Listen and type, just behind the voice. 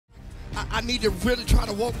I need to really try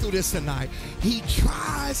to walk through this tonight. He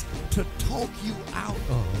tries to talk you out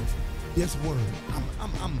of this word.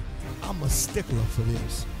 I'm a stickler for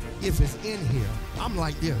this. If it's in here, I'm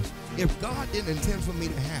like this. If God didn't intend for me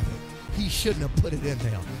to have it, he shouldn't have put it in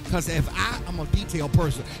there. Because if I'm a detailed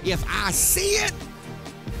person. If I see it,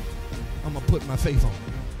 I'm going to put my faith on it.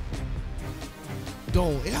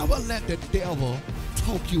 Don't ever let the devil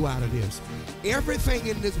talk you out of this. Everything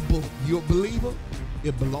in this book, you're a believer,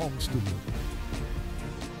 it belongs to you.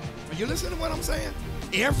 Are you listening to what I'm saying?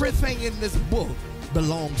 Everything in this book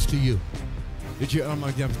belongs to you. Did you?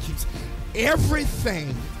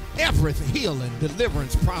 Everything, healing,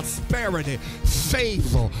 deliverance, prosperity,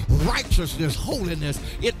 favor, righteousness, holiness.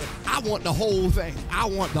 I want the whole thing. I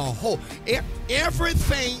want the whole.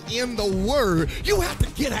 Everything in the word. You have to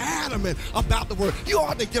get adamant about the word. You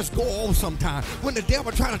ought to just go on sometime when the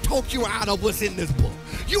devil trying to talk you out of what's in this book.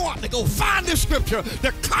 You ought to go find the scripture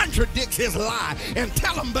that contradicts his lie and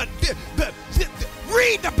tell him, but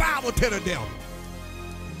read the Bible to the devil.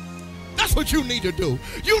 That's what you need to do.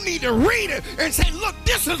 You need to read it and say, look,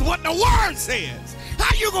 this is what the word says.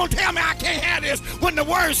 How you going to tell me I can't have this when the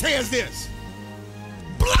word says this?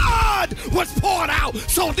 Blood was poured out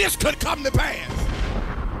so this could come to pass.